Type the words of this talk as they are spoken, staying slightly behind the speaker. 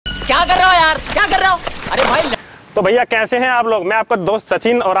क्या कर रहे हो यार, क्या कर रहे हो? अरे भाई। तो भैया कैसे हैं आप लोग? मैं आपका दोस्त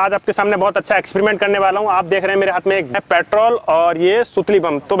सचिन और आज आपके सामने बहुत अच्छा एक्सपेरिमेंट करने वाला हूं। आप देख रहे हैं मेरे हाथ में एक पेट्रोल और ये सुतली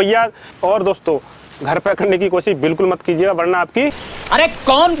बम। तो भैया और दोस्तों, घर पर करने की कोशिश बिल्कुल मत कीजिएगा वरना आपकी। अरे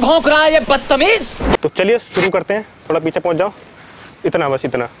कौन भौंक रहा है ये बदतमीज? तो चलिए शुरू करते हैं। थोड़ा पीछे पहुंच जाओ, इतना बस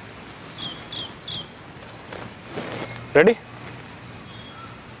इतना। Ready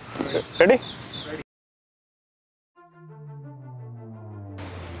ready.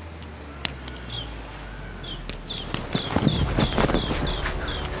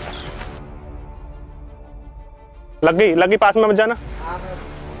 लग गई, पास में मत जाना।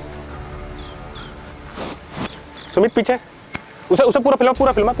 सुमित पीछे, उसे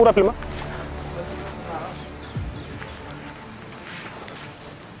पूरा फिल्मा।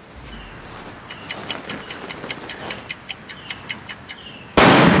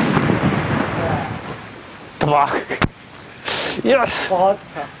 वाह, यस, बहुत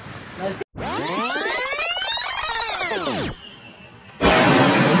सा।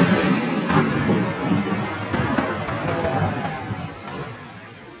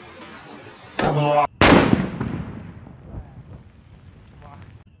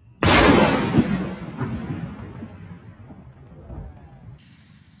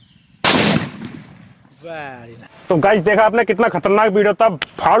 तो गाइस देखा आपने कितना खतरनाक वीडियो था,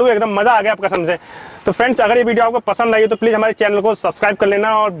 फाड़ू एकदम, मजा आ गया आपका कसम से। तो फ्रेंड्स, अगर ये वीडियो आपको पसंद आई तो प्लीज हमारे चैनल को सब्सक्राइब कर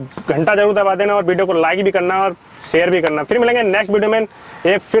लेना और घंटा जरूर दबा देना और वीडियो को लाइक भी करना और शेयर भी करना। फिर मिलेंगे नेक्स्ट वीडियो में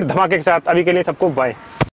एक फिर धमाके के साथ। अभी के लिए सबको बाय।